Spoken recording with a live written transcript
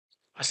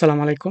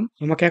আসসালামু আলাইকুম।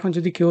 আমাকে এখন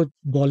যদি কেউ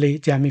বলে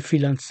যে আমি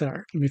ফ্রিল্যান্সার,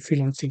 আমি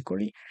ফ্রিল্যান্সিং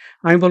করি।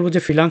 আমি বলব যে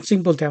ফ্রিল্যান্সিং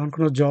বলতে এখন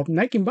কোনো জব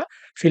নাই কিংবা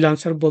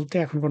ফ্রিল্যান্সার বলতে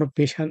এখন কোনো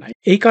পেশা নাই।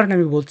 এই কারণে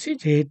আমি বলছি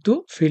যেহেতু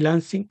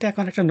ফ্রিল্যান্সিংটা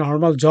এখন একটা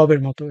নরমাল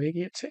জবের মতো হয়ে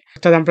গিয়েছে।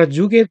 অর্থাৎ আমরা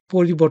যুগের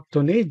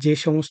পরিবর্তনে যে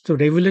সমস্ত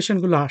রেগুলেশন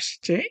গুলো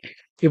আসছে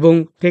এবং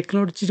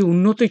টেকনোলজির যে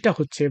উন্নতিটা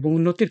হচ্ছে এবং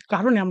উন্নতির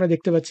কারণে আমরা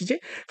দেখতে পাচ্ছি যে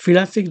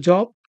ফ্রিল্যান্সিং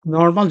জব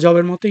নরমাল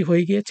জবের মতোই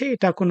হয়ে গিয়েছে।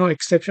 এটা কোনো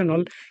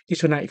এক্সেপশনাল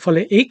কিছু নাই।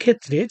 ফলে এই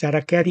ক্ষেত্রে যারা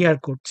ক্যারিয়ার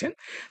করছেন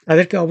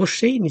তাদেরকে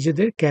অবশ্যই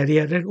নিজেদের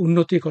ক্যারিয়ারের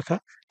উন্নতির কথা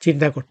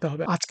চিন্তা করতে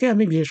হবে। আজকে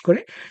আমি বিশেষ করে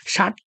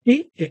 ৭ টি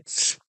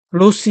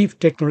এক্সপ্লোসিভ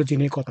টেকনোলজি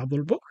নিয়ে কথা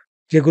বলব,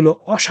 যেগুলো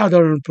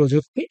অসাধারণ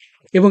প্রযুক্তি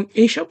এবং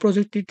এইসব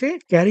প্রযুক্তিতে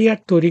ক্যারিয়ার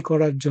তৈরি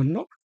করার জন্য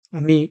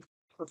আমি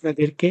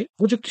আপনাদেরকে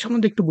প্রযুক্তি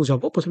সম্বন্ধে একটু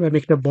বুঝাবো। ১ম এ আমি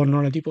একটা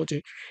বর্ণনা দিব যে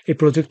এই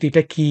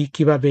প্রযুক্তিটা কি,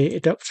 কিভাবে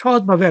এটা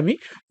সহজভাবে আমি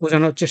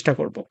বোঝানোর চেষ্টা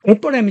করব।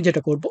 এরপরে আমি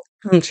যেটা করব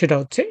সেটা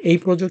হচ্ছে এই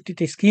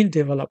প্রযুক্তিতে স্কিল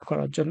ডেভেলপ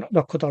করার জন্য,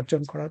 দক্ষতা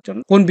অর্জন করার জন্য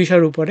কোন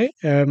বিষয়ের উপরে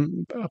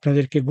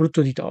আপনাদেরকে গুরুত্ব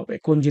দিতে হবে,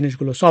 কোন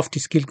জিনিসগুলো সফট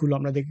স্কিল গুলো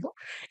আমরা দেখব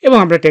এবং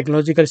আমরা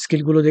টেকনোলজিক্যাল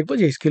স্কিল গুলো দেখব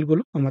যে স্কিল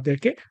গুলো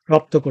আমাদেরকে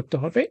রপ্ত করতে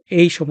হবে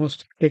এই সমস্ত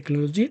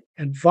টেকনোলজি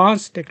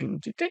অ্যাডভান্স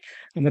টেকনোলজিতে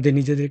আমাদের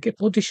নিজেদেরকে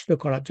প্রতিষ্ঠিত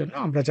করার জন্য।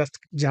 আমরা জাস্ট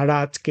যারা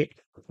আজকে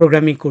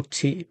প্রোগ্রামিং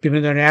করছি,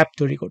 বিভিন্ন ধরনের অ্যাপ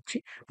তৈরি করছি,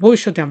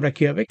 ভবিষ্যতে আমরা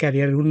কিভাবে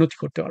ক্যারিয়ারের উন্নতি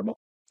করতে পারবো।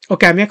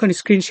 ওকে, আমি এখন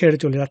স্ক্রিন শেয়ারে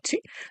চলে যাচ্ছি।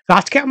 তো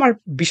আজকে আমার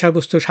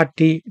বিষয়বস্তু ৭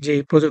 টি যে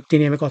প্রযুক্তি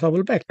নিয়ে আমি কথা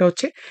বলব। একটা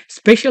হচ্ছে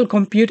special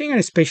computing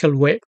and special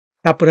web.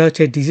 তারপরে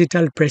হচ্ছে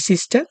digital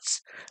প্রেসিস্টেন্স,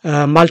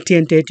 multi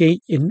entity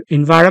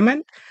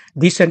environment,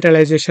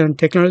 decentralisation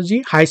technology,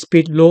 high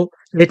speed low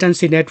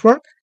latency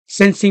network,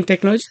 sensing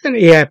technology and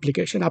AI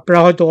application. আপনারা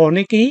হয়তো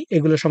অনেকেই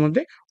এগুলো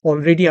সম্বন্ধে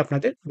অলরেডি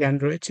আপনাদের জ্ঞান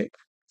রয়েছে।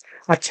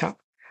 আচ্ছা,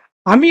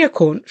 আমি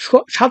এখন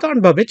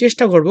সাধারণভাবে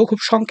চেষ্টা করব খুব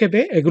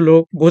সংক্ষেপে এগুলো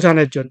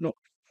বোঝানোর জন্য।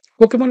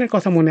 পোকেমনের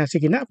কথা মনে আছে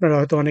কিনা? আপনারা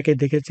হয়তো অনেকেই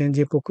দেখেছেন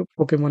যে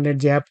পোকেমনের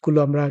যে অ্যাপগুলো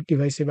আমরা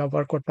ডিভাইসে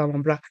ব্যবহার করতাম,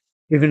 আমরা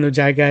বিভিন্ন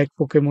জায়গায়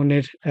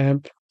পোকেমনের আ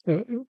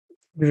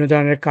বিভিন্ন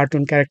ধরনের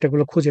কার্টুন ক্যারেক্টার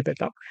গুলো খুঁজে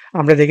পেতাম।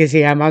 আমরা দেখেছি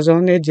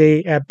অ্যামাজনে যেই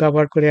অ্যাপ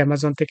ব্যবহার করে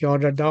অ্যামাজন থেকে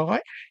অর্ডার দেওয়া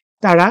হয়,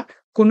 তারা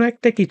কোনো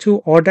একটা কিছু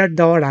অর্ডার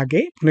দেওয়ার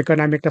আগে, মনে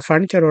করেন আমি একটা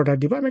ফার্নিচার অর্ডার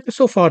দিব, আমি একটা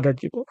সোফা অর্ডার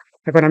দিব।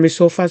 এখন আমি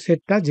সোফা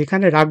সেটটা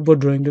যেখানে রাখবো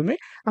ড্রইং রুমে,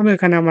 আমি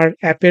ওখানে আমার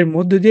অ্যাপের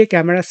মধ্য দিয়ে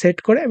ক্যামেরা সেট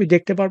করে আমি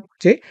দেখতে পারবো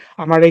যে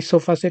আমার এই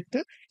সোফা সেটটা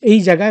এই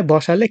জায়গায়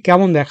বসালে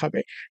কেমন দেখাবে।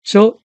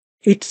 So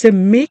it's a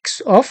mix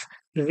of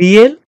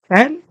real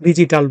and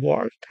digital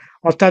world.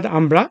 অর্থাৎ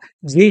আমরা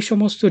যে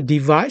সমস্ত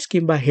ডিভাইস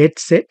কিংবা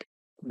হেডসেট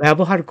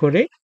ব্যবহার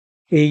করে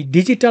এই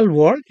ডিজিটাল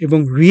ওয়ার্ল্ড এবং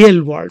রিয়েল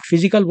ওয়ার্ল্ড,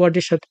 ফিজিক্যাল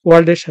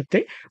ওয়ার্ল্ডের সাথে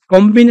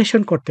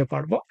কম্বিনেশন করতে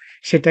পারবো,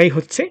 সেটাই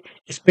হচ্ছে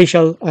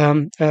স্পেশাল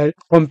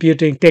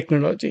কম্পিউটিং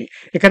টেকনোলজি।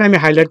 এখানে আমি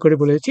হাইলাইট করে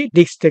বলেছি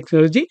ডিক্স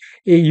technology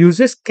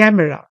uses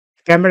camera,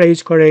 camera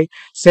use করে,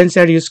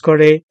 সেন্সার ইউজ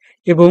করে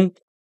এবং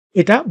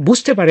এটা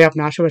বুঝতে পারে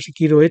আপনার আশেপাশে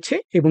কি রয়েছে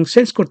এবং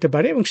সেন্স করতে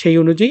পারে এবং সেই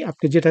অনুযায়ী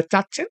আপনি যেটা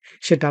চাচ্ছেন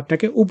সেটা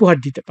আপনাকে উপহার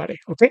দিতে পারে।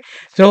 ওকে,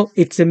 so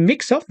it's a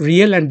mix of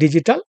real and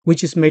digital which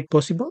is made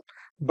possible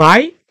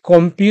by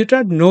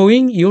computer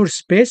knowing your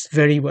space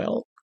very well.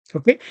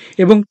 ওকে,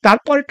 এবং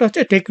তারপরটা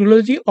হচ্ছে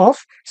টেকনোলজি অফ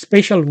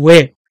স্পেশাল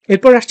ওয়েব।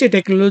 এরপর আসছে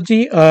technology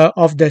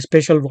of the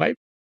special web.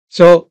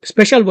 So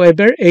special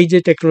ওয়েবের এই যে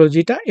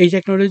টেকনোলজিটা, এই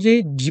টেকনোলজি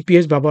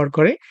জিপিএস ব্যবহার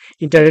করে,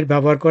 ইন্টারনেট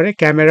ব্যবহার করে,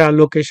 ক্যামেরা,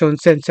 লোকেশন,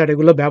 সেন্সার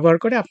এগুলো ব্যবহার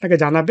করে আপনাকে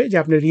জানাবে যে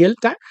আপনি রিয়েল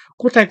টাইম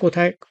কোথায়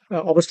কোথায়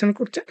অবস্থান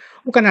করছেন।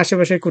 ওখানে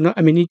আশেপাশে কোনো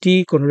অ্যামিনিটি,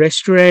 কোনো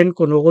রেস্টুরেন্ট,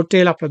 কোনো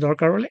হোটেল আপনার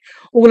দরকার হলে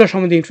ওগুলো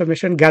সম্বন্ধে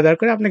ইনফরমেশন গ্যাদার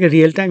করে আপনাকে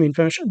রিয়েল টাইম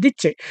ইনফরমেশন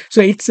দিচ্ছে। So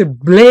it's a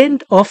blend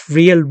of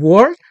real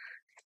world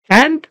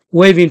and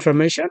wave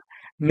information,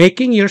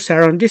 making your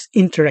surroundings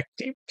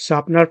interactive. So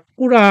আপনার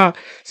পুরা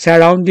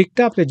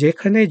সারাউন্ডিংটা আপনি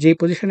যেখানে যে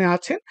পজিশনে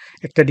আছেন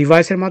একটা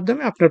ডিভাইসের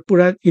মাধ্যমে আপনার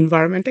পুরা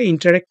এনভায়রনমেন্টটা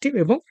ইন্টারেক্টিভ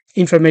এবং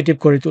ইনফরমেটিভ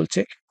করে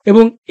তুলছে।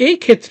 এবং এই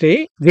ক্ষেত্রে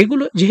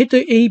যেহেতু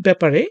এই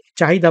ব্যাপারে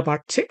চাহিদা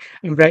বাড়ছে,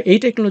 আমরা এই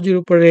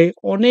টেকনোলজির উপরে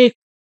অনেক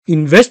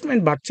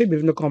ইনভেস্টমেন্ট বাড়ছে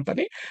বিভিন্ন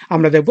কোম্পানি,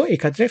 আমরা দেখবো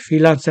এক্ষেত্রে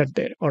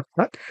ফ্রিল্যান্সারদের,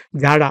 অর্থাৎ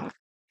যারা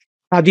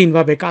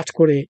স্বাধীনভাবে কাজ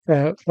করে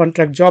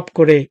কন্ট্রাক্ট জব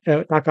করে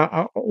টাকা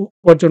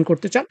উপার্জন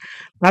করতে চান,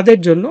 তাদের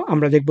জন্য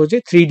আমরা দেখব যে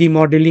 3D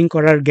মডেলিং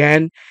করার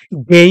জ্ঞান,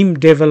 গেম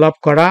ডেভেলপ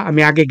করা।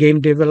 আমি আগে গেম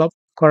ডেভেলপ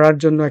করার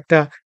জন্য একটা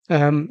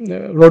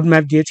রোড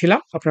ম্যাপ দিয়েছিলাম,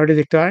 আপনারা ওটা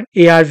দেখতে পারেন।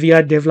 AR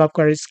VR ডেভেলপ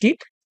করার স্কিল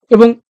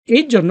এবং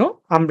এর জন্য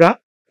আমরা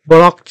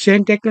ব্লকচেন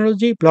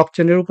টেকনোলজি,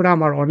 ব্লকচেনের উপরে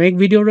আমার অনেক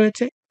ভিডিও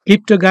রয়েছে।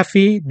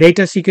 Cryptography,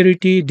 data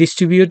security,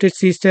 distributed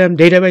system,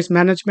 database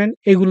management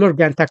এগুলোর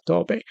জ্ঞান থাকতে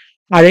হবে।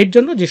 আর এর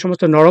জন্য যে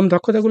সমস্ত নরম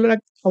দক্ষতাগুলো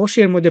লাগবে,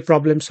 অবশ্যই এর মধ্যে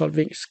প্রবলেম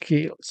সলভিং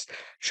স্কিলস,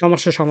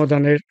 সমস্যা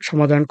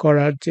সমাধান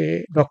করার যে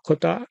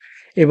দক্ষতা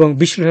এবং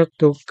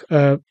বিশ্লেষণাত্মক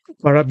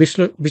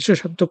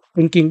বিশ্লেষণাত্মক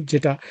থিঙ্কিং,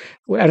 যেটা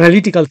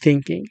analytical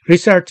thinking,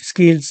 research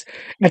skills,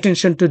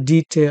 attention to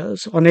details,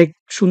 অনেক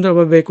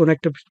সুন্দরভাবে কোনো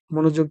একটা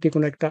মনোযোগ দিয়ে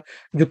কোনো একটা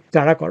যুক্তি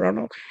দাঁড়া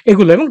করানো,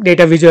 এগুলো এবং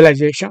ডেটা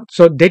ভিজুয়ালাইজেশন।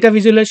 সো ডেটা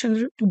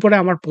ভিজুয়ালাইজেশনের উপরে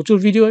আমার প্রচুর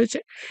ভিডিও হয়েছে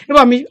এবং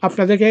আমি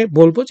আপনাদেরকে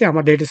বলবো যে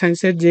আমার ডেটা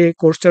সায়েন্সের যে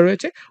কোর্সটা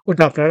রয়েছে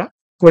ওটা আপনারা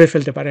করে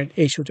ফেলতে পারেন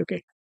এই সুযোগে।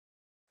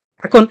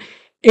 এখন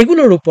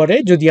এগুলোর উপরে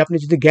যদি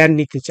জ্ঞান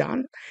নিতে চান,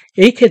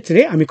 এই ক্ষেত্রে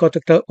আমি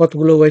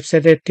কতগুলো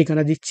ওয়েবসাইটের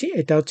ঠিকানা দিচ্ছি।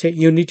 এটা হচ্ছে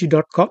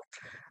unity.com,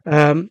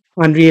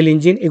 আনরিয়েল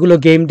ইঞ্জিন, এগুলো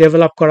গেম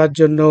ডেভেলপ করার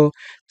জন্য,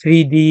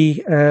 3D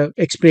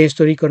এক্সপেরিয়েন্স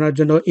তৈরি করার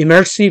জন্য,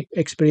 ইমার্সিভ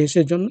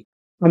এক্সপেরিয়েন্সের জন্য।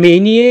 আমি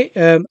এই নিয়ে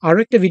আরো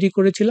একটা ভিডিও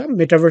করেছিলাম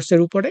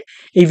মেটাভার্সের উপরে।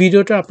 এই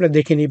ভিডিওটা আপনারা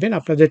দেখে নিবেন,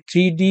 আপনাদের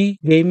 3D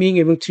গেমিং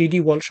এবং 3D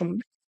ওয়ার্ল্ড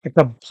সম্বন্ধে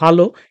একটা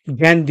ভালো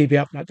জ্ঞান দিবে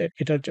আপনাদের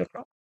এটার জন্য।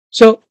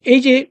 সো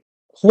এই যে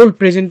হোল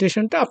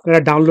প্রেজেন্টেশনটা আপনারা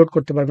ডাউনলোড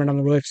করতে পারবেন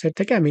আমার ওয়েবসাইট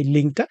থেকে, আমি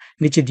লিঙ্কটা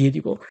নিচে দিয়ে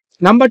দিব।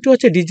 নাম্বার 2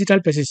 হচ্ছে ডিজিটাল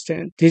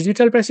প্যাসিস্ট্যান্ট।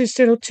 ডিজিটাল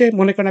প্যাসিস্ট্যান্ট হচ্ছে,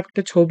 মনে করেন আপনি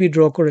একটা ছবি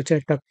ড্র করেছেন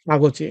একটা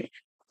কাগজে,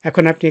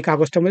 এখন আপনি এই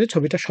কাগজটার মধ্যে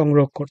ছবিটা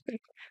সংগ্রহ করবেন।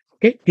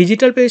 ওকে,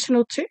 ডিজিটাল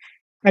প্যাসিস্ট্যান্ট হচ্ছে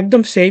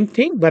একদম সেম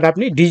থিং, বাট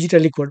আপনি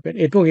ডিজিটালি করবেন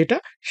এবং এটা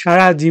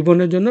সারা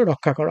জীবনের জন্য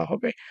রক্ষা করা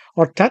হবে।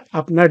 অর্থাৎ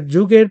আপনার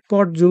যুগের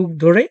পর যুগ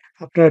ধরে,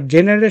 আপনার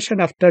জেনারেশন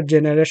আফটার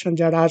জেনারেশন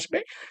যারা আসবে,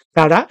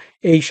 তারা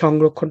এই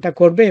সংরক্ষণটা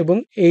করবে এবং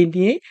এই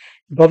নিয়ে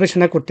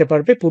গবেষণা করতে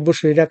পারবে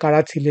পূর্বসূরীরা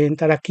কারা ছিলেন,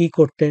 তারা কি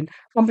করতেন।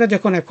 আমরা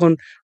যখন এখন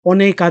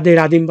অনেক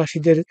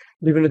আদিমবাসীদের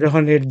বিভিন্ন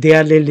ধরনের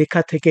দেয়ালে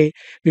লেখা থেকে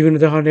বিভিন্ন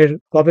ধরনের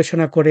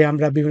গবেষণা করে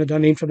আমরা বিভিন্ন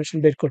ধরনের ইনফরমেশন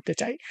বের করতে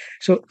চাই।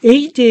 সো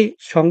এই যে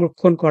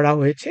সংরক্ষণ করা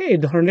হয়েছে, এই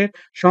ধরনের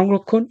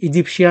সংরক্ষণ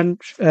ইজিপশিয়ান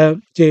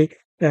যে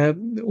আহ,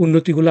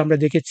 উন্নতিগুলো আমরা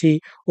দেখেছি,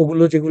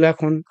 ওগুলো যেগুলো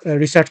এখন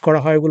রিসার্চ করা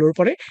হয় ওগুলোর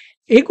উপরে,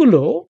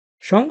 এগুলো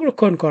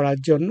সংরক্ষণ করার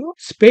জন্য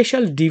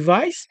স্পেশাল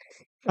ডিভাইস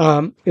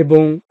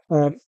এবং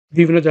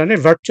বিভিন্ন ধরনের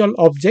ভার্চুয়াল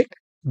অবজেক্ট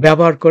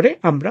ব্যবহার করে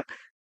আমরা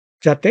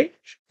যাতে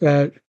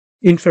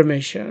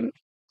ইনফরমেশন,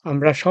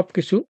 আমরা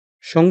সবকিছু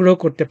সংগ্রহ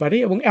করতে পারি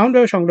এবং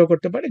এমনভাবে সংগ্রহ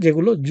করতে পারি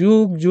যেগুলো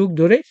যুগ যুগ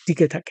ধরে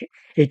টিকে থাকে।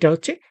 এটা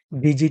হচ্ছে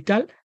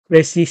ডিজিটাল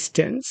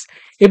রেসিস্টেন্স।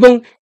 এবং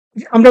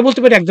আমরা বলতে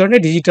পারি এক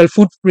ধরনের ডিজিটাল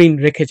ফুটপ্রিন্ট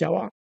রেখে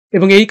যাওয়া।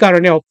 এবং এই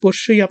কারণে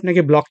অবশ্যই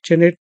আপনাকে ব্লকচেন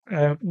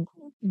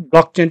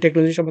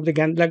টেকনোলজি সম্বন্ধে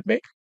জ্ঞান লাগবে,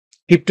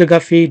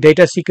 cryptography,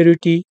 data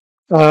security,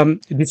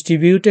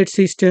 distributed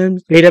system,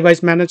 database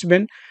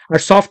management, আর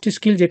সফট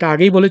স্কিল যেটা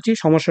আগেই বলেছি,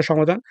 সমস্যা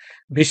সমাধান,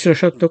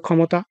 বিশ্লেষণ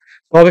ক্ষমতা,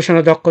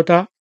 গবেষণা দক্ষতা,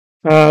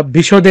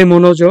 বিশদে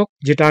মনোযোগ,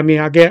 যেটা আমি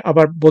আগে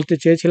আবার বলতে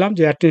চেয়েছিলাম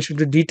যে অ্যাটেনশন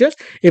টু ডিটেলস,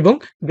 এবং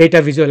ডেটা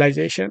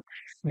ভিজুয়ালাইজেশন।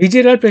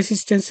 ডিজিটাল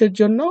প্রেসিস্টেন্সের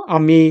জন্য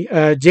আমি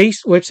যেই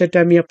ওয়েবসাইটটা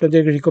আমি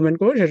আপনাদের রিকমেন্ড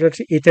করবো সেটা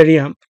হচ্ছে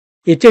ইথেরিয়াম।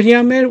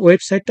 ইথেরিয়ামের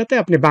ওয়েবসাইটটাতে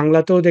আপনি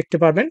বাংলাতেও দেখতে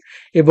পারবেন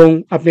এবং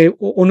আপনি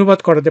অনুবাদ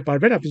করাতে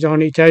পারবেন। আপনি যখন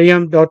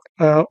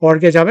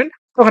ethereum.org এ যাবেন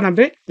তখন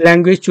আপনি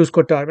ল্যাঙ্গুয়েজ চুজ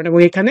করতে পারবেন এবং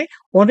এখানে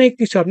অনেক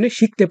কিছু আপনি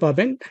শিখতে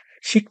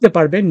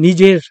পারবেন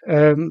নিজের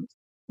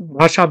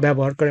ভাষা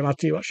ব্যবহার করে,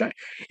 মাতৃভাষায়।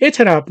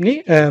 এছাড়া আপনি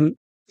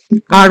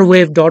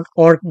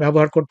carwave.org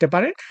ব্যবহার করতে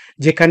পারেন,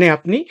 যেখানে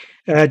আপনি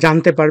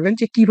জানতে পারবেন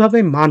যে কিভাবে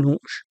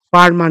মানুষ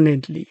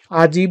পার্মানেন্টলি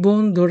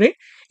আজীবন ধরে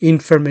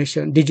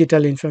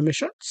ডিজিটাল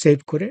ইনফরমেশন সেভ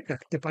করে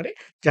রাখতে পারে,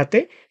 যাতে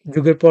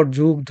যুগের পর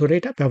যুগ ধরে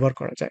এটা ব্যবহার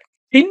করা যায়।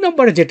 3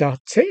 নম্বরে যেটা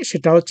হচ্ছে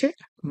সেটা হচ্ছে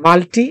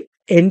multi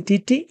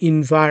entity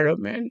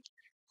environment.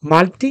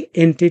 Multi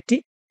entity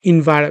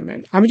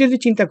environment, আমি যদি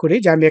চিন্তা করি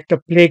যে আমি একটা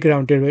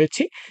প্লেগ্রাউন্ডে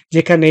রয়েছি,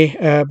 যেখানে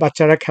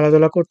বাচ্চারা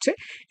খেলাধুলা করছে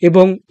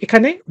এবং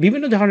এখানে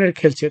বিভিন্ন ধরনের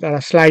খেলছে, তারা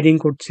স্লাইডিং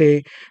করছে,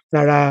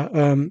 তারা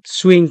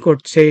সুইং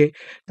করছে,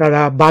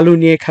 তারা বালু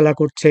নিয়ে খেলা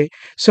করছে।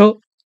 সো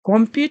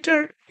কম্পিউটার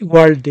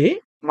ওয়ার্ল্ডে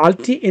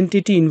multi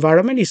entity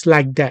environment is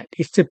like that,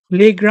 it's a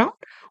playground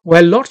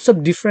where lots of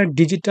different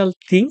digital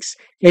things,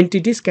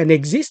 entities can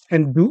exist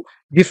and do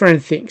different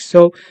things.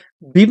 So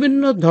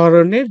বিভিন্ন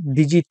ধরনের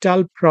ডিজিটাল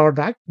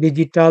প্রোডাক্ট,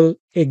 ডিজিটাল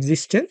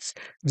এক্সিস্টেন্স,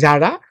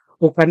 যারা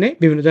ওখানে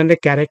বিভিন্ন ধরনের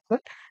ক্যারেক্টার,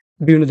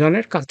 বিভিন্ন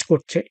ধরনের কাজ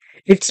করছে।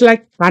 It's like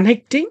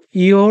connecting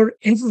your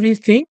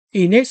everything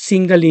in a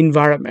single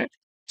environment,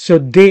 so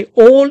they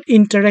all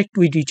interact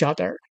with each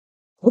other.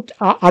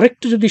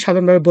 আরেকটু যদি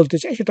সাধারণভাবে বলতে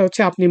চাই, সেটা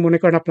হচ্ছে আপনি মনে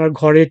করেন আপনার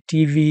ঘরের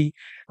টিভি,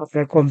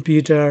 আপনার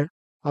কম্পিউটার,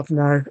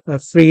 আপনার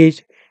fridge,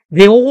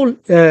 they all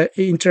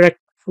interact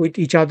with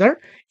each other,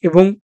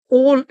 এবং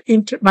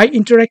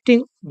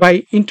by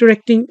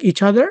interacting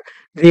each other,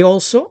 they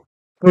also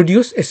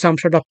produce some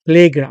sort of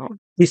playground.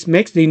 This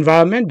makes the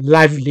environment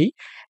lively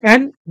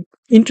and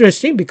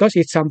interesting because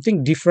it's something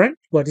different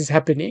what is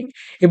happening.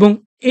 এবং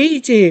এই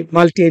যে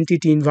multi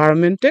entity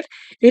এনভায়রনমেন্টের,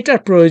 এটার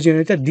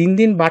প্রয়োজনীয়তা দিন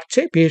দিন বাড়ছে,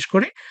 বিশেষ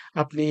করে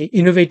আপনি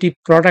ইনোভেটিভ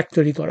প্রোডাক্ট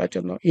তৈরি করার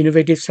জন্য,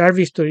 ইনোভেটিভ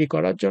সার্ভিস তৈরি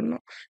করার জন্য,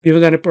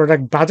 বিভিন্ন ধরনের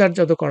প্রোডাক্ট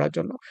বাজারজাত করার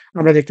জন্য।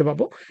 আমরা দেখতে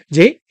পাবো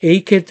যে এই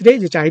ক্ষেত্রে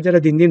যে চাহিদাটা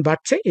দিন দিন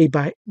বাড়ছে, এই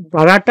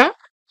বাড়াটা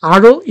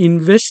আরো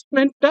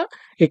ইনভেস্টমেন্টটা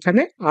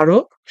এখানে আরো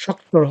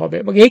শক্ত হবে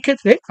এবং এই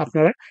ক্ষেত্রে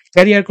আপনারা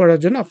ক্যারিয়ার করার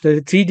জন্য আপনাদের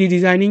 3D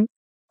designing,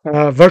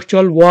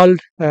 virtual world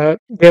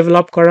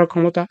develop করার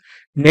ক্ষমতা,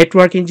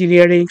 network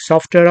engineering,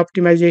 software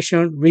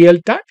optimisation, real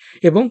time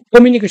এবং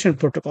কমিউনিকেশন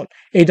প্রোটোকল,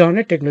 এই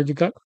ধরনের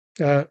টেকনোলজিক্যাল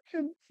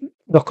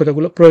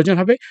দক্ষতাগুলো প্রয়োজন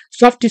হবে।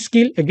 Soft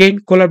skill, again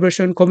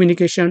collaboration,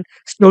 communication,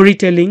 story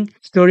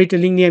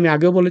telling নিয়ে আমি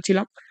আগেও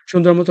বলেছিলাম,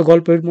 সুন্দর মতো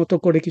গল্পের মতো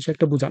করে কিছু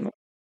একটা বোঝানো।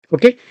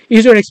 ওকে,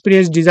 ইউজার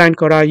এক্সপিরিয়েন্স ডিজাইন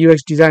করা,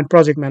 ইউএক্স ডিজাইন,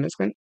 প্রজেক্ট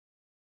ম্যানেজমেন্ট।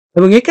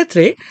 এবং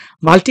এক্ষেত্রে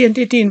মাল্টি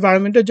এন্টিটি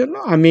এনভায়রনমেন্টের জন্য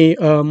আমি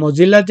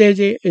মজিলা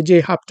যে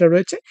হাবটা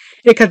রয়েছে,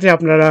 এক্ষেত্রে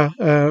আপনারা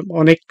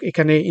অনেক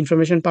এখানে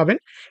ইনফরমেশন পাবেন।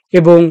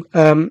 এবং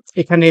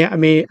এখানে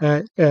আমি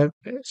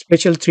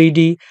special 3D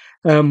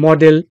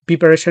model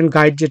preparation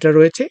guide যেটা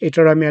রয়েছে,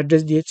 এটার আমি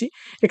অ্যাড্রেস দিয়েছি।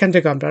 এখান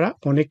থেকে আপনারা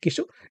অনেক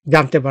কিছু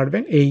জানতে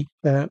পারবেন এই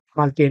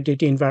মাল্টি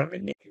এন্টিটি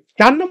এনভায়রনমেন্ট নিয়ে।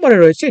 4 নম্বরে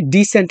রয়েছে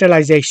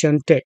ডিসেন্ট্রালাইজেশন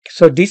টেক।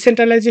 সো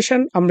ডিসেন্ট্রালাইজেশন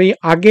আমি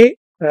আগে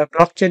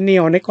ব্লকচেন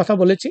নিয়ে অনেক কথা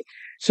বলেছি।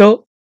 সো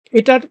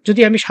এটার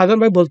যদি আমি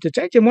সাধারণভাবে বলতে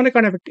চাই, যে মনে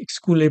করেন আপনি একটা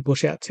স্কুলে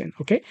বসে আছেন,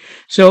 ওকে?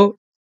 So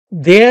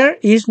there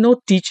is no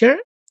teacher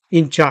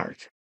in charge.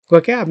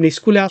 ওকে, আপনি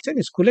স্কুলে আছেন,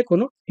 স্কুলে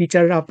কোনো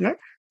টিচাররা আপনার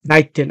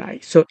দায়িত্বে নাই।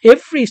 So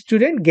every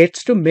student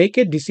Gates to make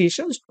a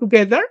decision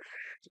together.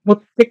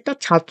 প্রত্যেকটা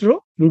ছাত্র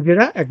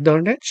নিজেরা এক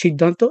ধরনের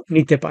সিদ্ধান্ত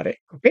নিতে পারে।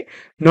 ওকে,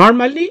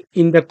 normally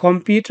in the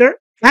computer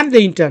and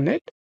the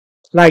internet,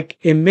 like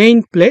a main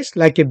place,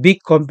 like a big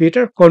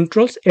computer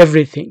controls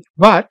everything.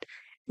 But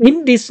in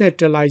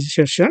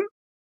decentralization,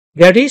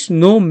 there is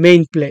no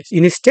main place.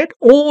 Instead,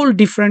 all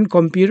different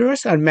computers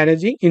are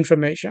managing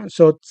information.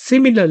 So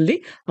similarly,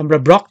 আমরা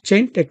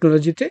blockchain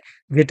technology তে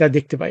যেটা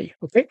দেখতে পাই,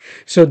 okay?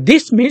 So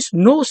this means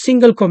no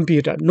single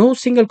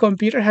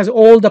computer has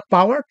all the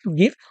power to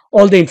give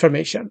all the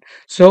information.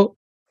 So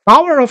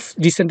power of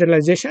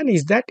decentralization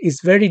is that is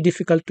very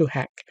difficult to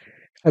hack,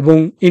 এবং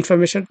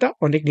ইনফরমেশনটা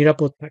অনেক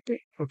নিরাপদ থাকে।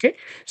 ওকে,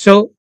 so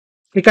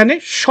এখানে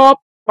সব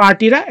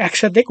পার্টিরা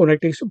একসাথে কোনো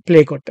একটা কিছু প্লে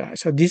করতে হয়।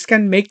 So this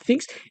can make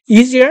things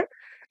easier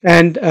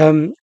and um,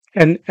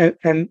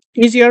 and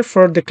easier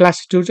for the class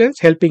students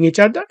helping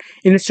each other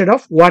instead of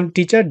one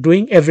teacher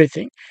doing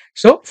everything.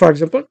 So for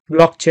example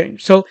blockchain.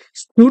 So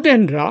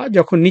স্টুডেন্টরা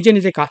যখন নিজে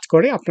নিজে কাজ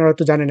করে, আপনারা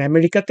তো জানেন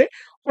আমেরিকাতে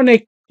অনেক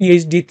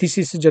পিএইচডি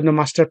থিসিসের জন্য,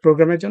 মাস্টার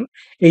প্রোগ্রামের জন্য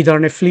এই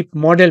ধরনের ফ্লিপ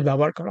মডেল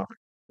ব্যবহার করা হয়।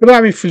 এবং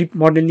আমি ফ্লিপ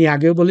মডেল নিয়ে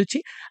আগেও বলেছি,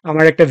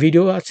 আমার একটা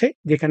ভিডিও আছে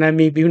যেখানে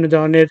আমি বিভিন্ন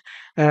ধরনের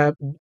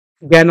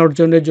জ্ঞান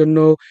অর্জনের জন্য,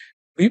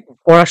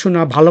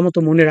 পড়াশোনা ভালো মতো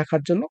মনে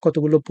রাখার জন্য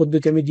কতগুলো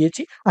পদ্ধতি আমি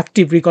দিয়েছি,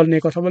 অ্যাক্টিভ রিকল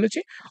নিয়ে কথা বলেছি।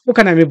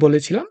 ওখানে আমি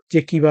বলেছিলাম যে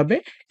কিভাবে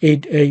এই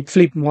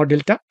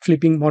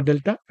ফ্লিপিং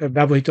মডেলটা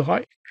ব্যবহৃত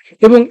হয়।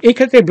 এবং এই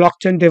ক্ষেত্রে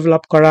ব্লকচেন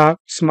ডেভেলপ করা,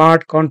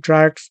 স্মার্ট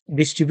কন্ট্রাক্টস,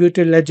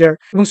 ডিস্ট্রিবিউটেড লেজার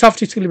এবং সফট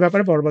স্কিলের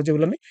ব্যাপারে বরাবর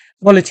যেগুলো আমি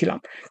বলেছিলাম।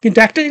 কিন্তু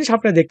একটা জিনিস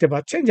আপনারা দেখতে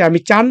পাচ্ছেন যে আমি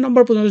 4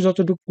 নম্বর পর্যন্ত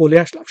যতটুকু বলে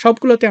আসলাম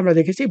সবগুলোতে আমরা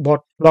দেখেছি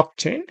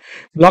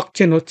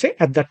ব্লকচেন হচ্ছে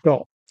অ্যাট দ্য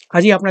টপ।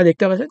 আজই আপনারা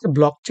দেখতে পাচ্ছেন যে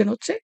ব্লকচেন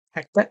হচ্ছে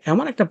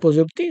এমন একটা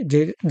প্রযুক্তি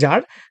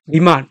যার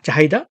ডিমান্ড,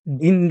 চাহিদা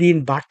দিন দিন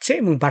বাড়ছে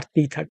এবং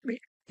বাড়তেই থাকবে।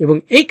 এবং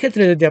এই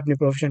ক্ষেত্রে যদি আপনি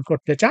প্রফেশন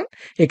করতে চান,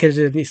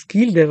 এক্ষেত্রে যদি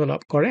স্কিল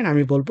ডেভেলপ করেন,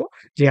 আমি বলবো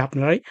যে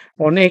আপনারাই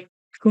অনেক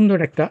সুন্দর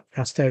একটা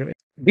রাস্তায়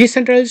রয়েছে।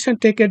 ডিসেন্ট্রালাইজেশন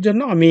টেক এর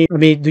জন্য আমি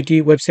 2টি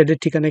ওয়েবসাইটের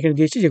ঠিকানা এখানে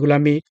দিয়েছি, যেগুলো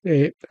আমি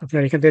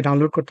আপনারা এখান থেকে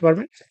ডাউনলোড করতে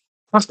পারবেন।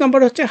 ফার্স্ট নাম্বার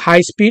হচ্ছে হাই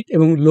স্পিড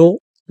এবং লো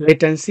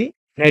লেটেন্সি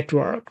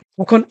নেটওয়ার্ক।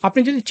 এখন আপনি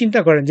যদি চিন্তা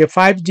করেন যে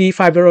 5G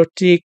ফাইবার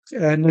অপটিক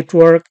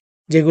নেটওয়ার্ক,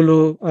 যেগুলো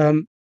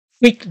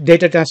কুইক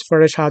ডেটা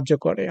ট্রান্সফারে সাহায্য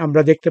করে,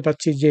 আমরা দেখতে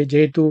পাচ্ছি যে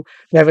যেহেতু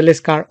ড্রাইভারলেস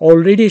কার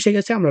অলরেডি এসে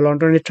গেছে, আমরা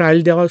লন্ডনে ট্রায়াল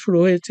দেওয়া শুরু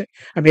হয়েছে।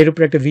 আমি এর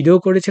উপরে একটা ভিডিও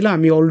করেছিলাম,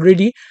 আমি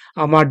অলরেডি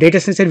আমার ডেটা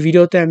সায়েন্সের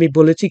ভিডিওতে আমি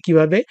বলেছি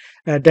কিভাবে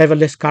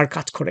ড্রাইভারলেস কার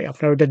কাজ করে,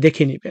 আপনারা ওটা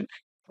দেখে নেবেন।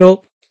 তো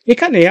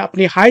এখানে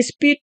আপনি হাই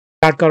স্পিড,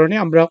 যার কারণে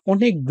আমরা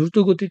অনেক দ্রুত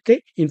গতিতে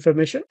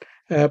ইনফরমেশন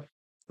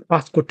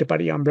পাস করতে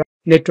পারি, আমরা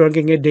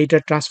নেটওয়ার্কিং এর ডেটা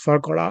ট্রান্সফার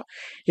করা,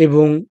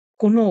 এবং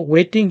কোনো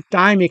ওয়েটিং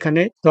টাইম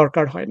এখানে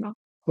দরকার হয় না।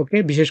 ওকে,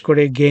 বিশেষ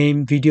করে গেম,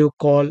 ভিডিও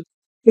কল,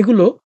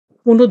 এগুলো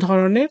কোনো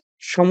ধরনের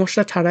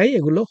সমস্যা ছাড়াই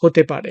এগুলো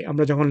হতে পারে।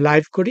 আমরা যখন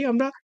লাইভ করি,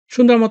 আমরা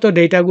সুন্দর মতো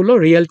ডেটাগুলো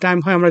রিয়েল টাইম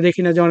হয়, আমরা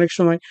দেখি না যে অনেক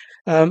সময়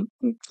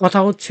কথা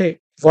হচ্ছে,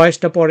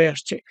 ভয়েসটা পরে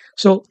আসছে।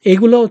 সো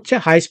এগুলো হচ্ছে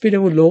হাই স্পিড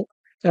এবং লো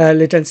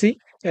লেটেন্সি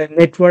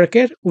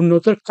নেটওয়ার্কের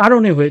উন্নতর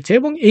কারণে হয়েছে,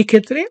 এবং এই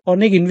ক্ষেত্রে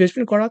অনেক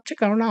ইনভেস্টমেন্ট করা হচ্ছে।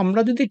 কারণ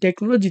আমরা যদি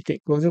টেকনোলজিতে,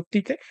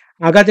 প্রযুক্তিতে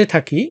আগাতে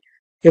থাকি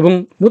এবং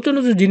নতুন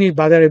নতুন জিনিস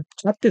বাজারে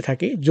ছাড়তে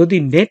থাকি, যদি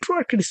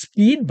নেটওয়ার্কের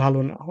স্পিড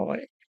ভালো না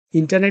হয়,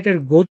 ইন্টারনেটের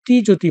গতি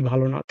যদি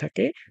ভালো না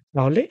থাকে,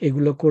 তাহলে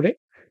এগুলো করে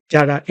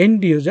যারা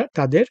এন্ড ইউজার,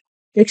 তাদের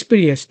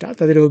এক্সপেরিয়েন্সটা,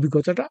 তাদের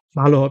অভিজ্ঞতাটা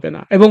ভালো হবে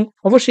না। এবং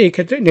অবশ্যই এই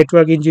ক্ষেত্রে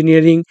network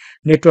engineering,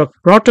 network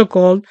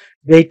protocol,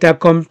 data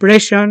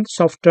compression,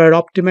 software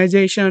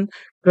optimisation,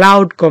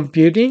 cloud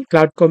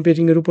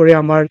computing এর উপরে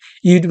আমার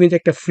ইউডেমিতে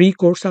একটা ফ্রি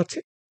কোর্স আছে,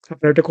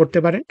 আপনারা এটা করতে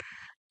পারেন।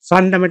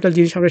 ফান্ডামেন্টাল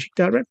জিনিস আমরা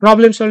শিখতে পারবেন,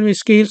 problem solving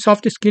skill,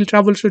 soft skill,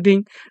 trouble shooting,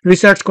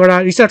 research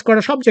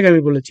করা সব জায়গায়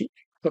আমি বলেছি।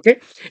 ওকে,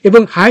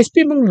 এবং হাই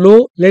স্পিড এবং লো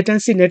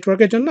লেটেন্সি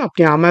নেটওয়ার্কের জন্য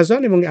আপনি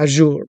অ্যামাজন এবং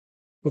অ্যাজুর,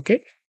 ওকে,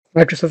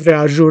 মাইক্রোসফটের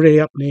অ্যাজুরে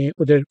আপনি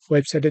ওদের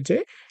ওয়েবসাইটে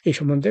যেয়ে এই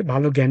সম্বন্ধে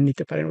ভালো জ্ঞান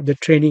নিতে পারেন। ওদের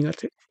ট্রেনিং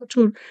আছে,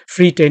 প্রচুর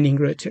ফ্রি ট্রেনিং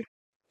রয়েছে।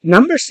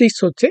 নাম্বার 6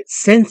 হচ্ছে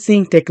সেন্সিং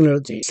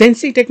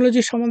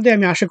টেকনোলজি সম্বন্ধে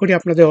আমি আশা করি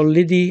আপনাদের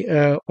অলরেডি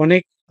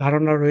অনেক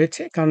ধারণা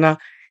রয়েছে, কেননা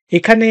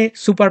এখানে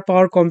super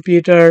power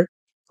computer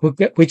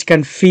which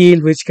can feel,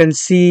 which can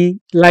see,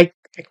 like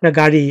একটা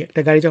গাড়ি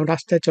যখন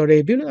রাস্তায় চড়ে,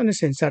 বিভিন্ন ধরনের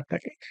সেন্সার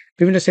থাকে,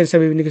 বিভিন্ন সেন্সার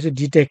বিভিন্ন কিছু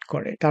ডিটেক্ট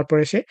করে,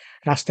 তারপরে সে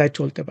রাস্তায়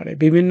চলতে পারে।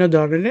 বিভিন্ন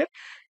ধরনের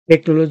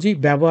টেকনোলজি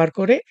ব্যবহার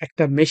করে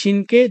একটা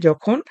মেশিনকে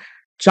যখন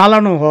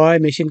চালানো হয়,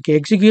 মেশিনকে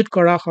এক্সিকিউট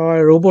করা হয়,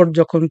 রোবট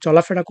যখন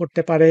চলাফেরা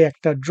করতে পারে,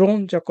 একটা ড্রোন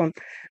যখন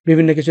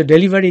বিভিন্ন কিছু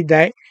ডেলিভারি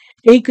দেয়,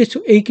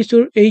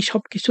 এই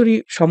সবকিছুরই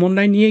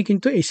সমন্বয় নিয়েই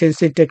কিন্তু এই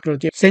সেন্সিং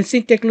টেকনোলজি। সেন্সিং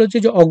টেকনোলজি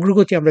যে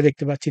অগ্রগতি আমরা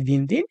দেখতে পাচ্ছি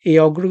দিন, দিন এই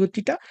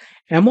অগ্রগতিটা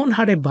এমন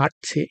হারে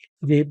বাড়ছে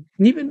যে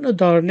বিভিন্ন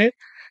ধরনের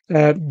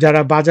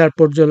যারা বাজার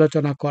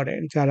পর্যালোচনা করেন,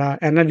 যারা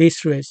অ্যানালিস্ট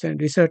রয়েছেন,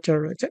 রিসার্চার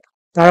রয়েছেন,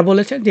 তারা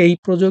বলেছেন যে এই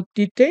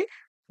প্রযুক্তিতে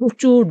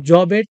প্রচুর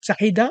জবের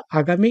চাহিদা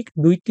আগামী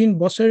 ২-৩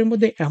 বছরের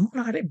মধ্যে এমন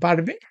হারে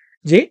বাড়বে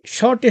যে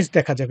শর্টেজ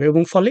দেখা যাবে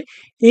এবং ফলে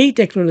এই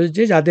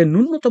টেকনোলজি যাদের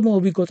ন্যূনতম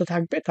অভিজ্ঞতা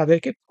থাকবে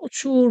তাদেরকে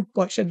প্রচুর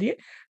পয়সা দিয়ে,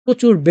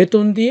 প্রচুর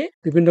বেতন দিয়ে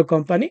বিভিন্ন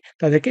কোম্পানি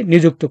তাদেরকে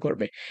নিযুক্ত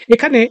করবে।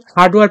 এখানে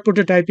hardware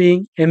prototyping,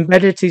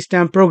 embedded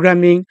system,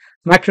 programming,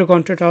 micro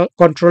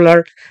controller,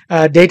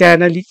 data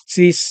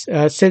analysis,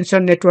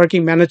 sensor networking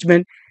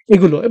management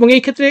এগুলো এবং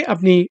এই ক্ষেত্রে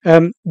আপনি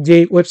যে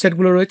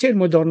ওয়েবসাইটগুলো রয়েছে এর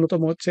মধ্যে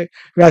অন্যতম হচ্ছে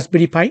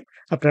রাসবেরি পাই।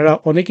 আপনারা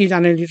অনেকেই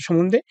জানেন এর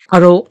সম্বন্ধে।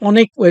 আরো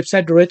অনেক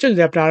ওয়েবসাইট রয়েছে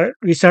যদি আপনারা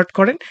রিসার্চ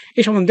করেন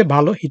এই সম্বন্ধে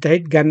ভালো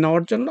হিতাহিত জ্ঞান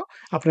নেওয়ার জন্য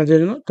আপনাদের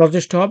জন্য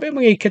যথেষ্ট হবে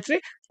এবং এই ক্ষেত্রে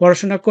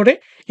পড়াশোনা করে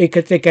এই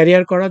ক্ষেত্রে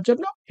ক্যারিয়ার করার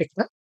জন্য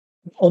একটা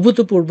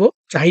অভূতপূর্ব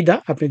চাহিদা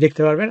আপনি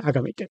দেখতে পারবেন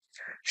আগামীতে।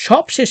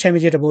 সবশেষে আমি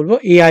যেটা বলব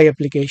এআই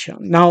অ্যাপ্লিকেশন।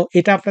 নাও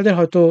এটা আপনাদের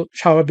হয়তো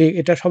স্বাভাবিক,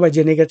 এটা সবাই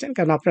জেনে গেছেন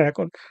কারণ আপনারা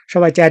এখন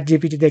সবাই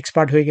ChatGPT তে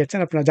এক্সপার্ট হয়ে গেছেন।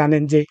 আপনারা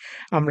জানেন যে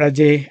আমরা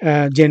যে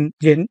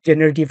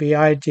জেনারেটিভ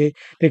এআই যে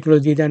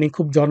টেকনোলজি ইদানিং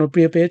খুব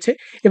জনপ্রিয় পেয়েছে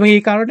এবং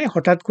এই কারণে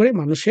হঠাৎ করে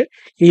মানুষের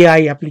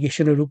এআই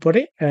অ্যাপ্লিকেশনের উপরে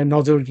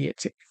নজর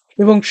গিয়েছে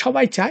এবং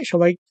সবাই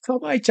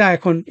চায়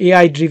এখন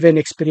এআই ড্রিভেন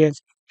এক্সপেরিয়েন্স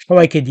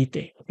সবাইকে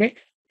দিতে। ওকে?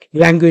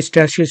 ল্যাঙ্গুয়েজ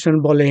ট্রান্সলেশন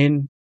বলেন,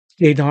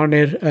 এই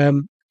ধরনের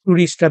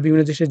টুরিস্টরা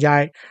বিভিন্ন দেশে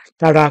যায়,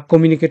 তারা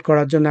কমিউনিকেট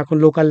করার জন্য এখন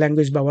লোকাল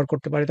ল্যাঙ্গুয়েজ ব্যবহার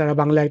করতে পারে। তারা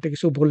বাংলায় একটা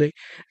কিছু বলে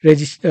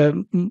রেজিস আ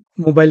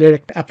মোবাইলের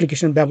একটা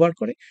অ্যাপ্লিকেশন ব্যবহার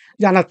করে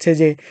জানাচ্ছে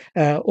যে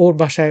ওর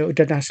ভাষায়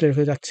ওইটা ট্রান্সলেট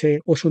হয়ে যাচ্ছে,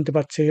 ও শুনতে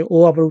পাচ্ছে, ও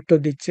আবার উত্তর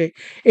দিচ্ছে।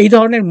 এই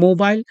ধরনের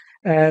মোবাইল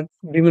অ্যা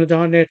বিভিন্ন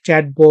ধরনের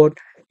চ্যাটবট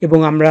এবং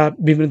আমরা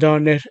বিভিন্ন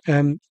ধরনের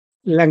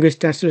ল্যাঙ্গুয়েজ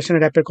ট্রান্সলেশন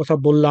এর অ্যাপের কথা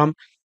বললাম।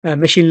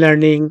 Machine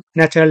learning,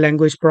 natural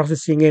language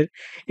processing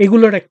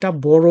এগুলোর একটা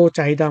বড়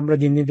চাহিদা আমরা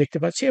দিন, দিন দেখতে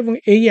পাচ্ছি এবং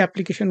এই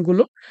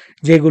অ্যাপ্লিকেশনগুলো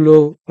যেগুলো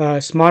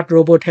স্মার্ট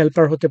রোবট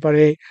হেল্পার হতে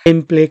পারে, গেম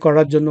প্লে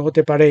করার জন্য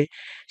হতে পারে।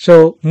 সো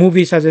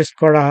মুভি সাজেস্ট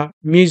করা,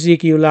 music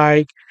you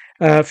like,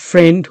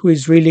 friend who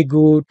is really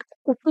good.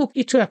 কত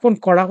কিছু এখন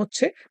করা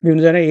হচ্ছে বিভিন্ন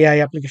ধরনের এআই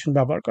অ্যাপ্লিকেশন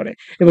ব্যবহার করে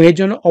এবং এর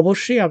জন্য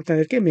অবশ্যই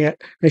আপনাদেরকে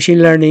machine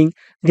learning,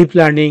 deep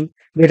learning,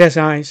 data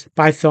science,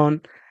 Python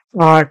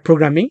আর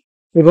প্রোগ্রামিং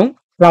এবং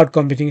ক্লাউড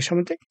কম্পিউটিং এর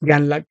সম্বন্ধে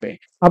জ্ঞান লাগবে।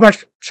 আবার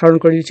স্মরণ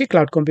করে দিচ্ছি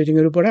ক্লাউড কম্পিউটিং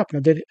এর উপরে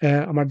আপনাদের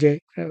আমার যে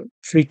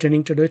ফ্রি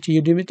ট্রেনিংটা রয়েছে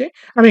Udemy তে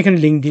আমি এখানে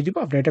লিংক দিয়ে দিব।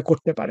 আপনারা এটা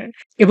করতে পারেন।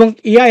 এবং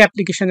এআই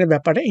অ্যাপ্লিকেশনের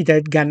ব্যাপারে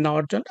হিতাহিত জ্ঞান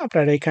নেওয়ার জন্য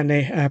আপনারা এখানে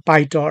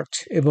PyTorch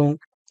এবং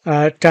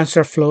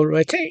TensorFlow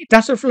রয়েছে।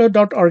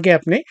 TensorFlow.org এ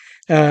আপনি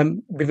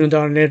বিভিন্ন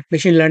ধরনের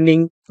মেশিন লার্নিং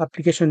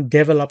অ্যাপ্লিকেশন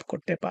ডেভেলপ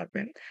করতে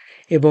পারবেন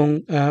এবং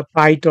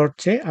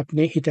PyTorch এ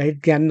আপনি হিতাহিত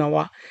জ্ঞান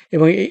নেওয়া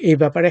এবং এই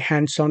ব্যাপারে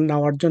হ্যান্ডস অন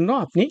নেওয়ার জন্য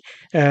আপনি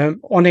অ্যা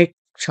অনেক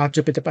সাহায্য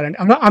পেতে পারেন।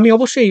 আমি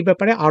অবশ্যই এই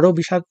ব্যাপারে আরো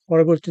বিশদ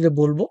পরবর্তীতে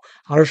বলব।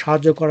 আরো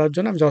সাহায্য করার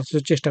জন্য আমি যথেষ্ট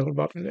চেষ্টা করব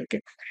আপনাদেরকে।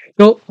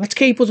 তো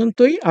আজকে এই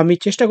পর্যন্তই। আমি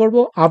চেষ্টা করব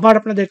আবার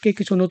আপনাদেরকে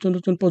কিছু নতুন,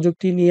 নতুন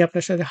প্রযুক্তি নিয়ে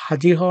আপনার সাথে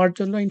হাজির হওয়ার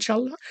জন্য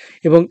ইনশাআল্লাহ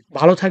এবং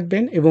ভালো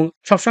থাকবেন এবং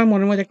সবসময়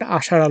মনের মধ্যে একটা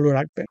আশার আলো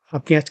রাখবেন।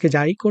 আপনি আজকে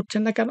যাই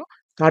করছেন না কেন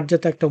তার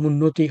যাতে একটা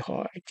উন্নতি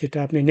হয়, যেটা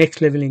আপনি নেক্সট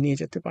লেভেলে নিয়ে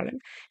যেতে পারেন।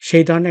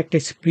 সেই ধরনের একটা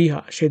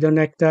স্পৃহা, সেই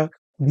ধরনের একটা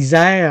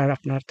ডিজায়ার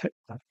আপনার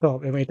থাকতে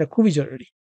হবে এবং এটা খুবই জরুরি।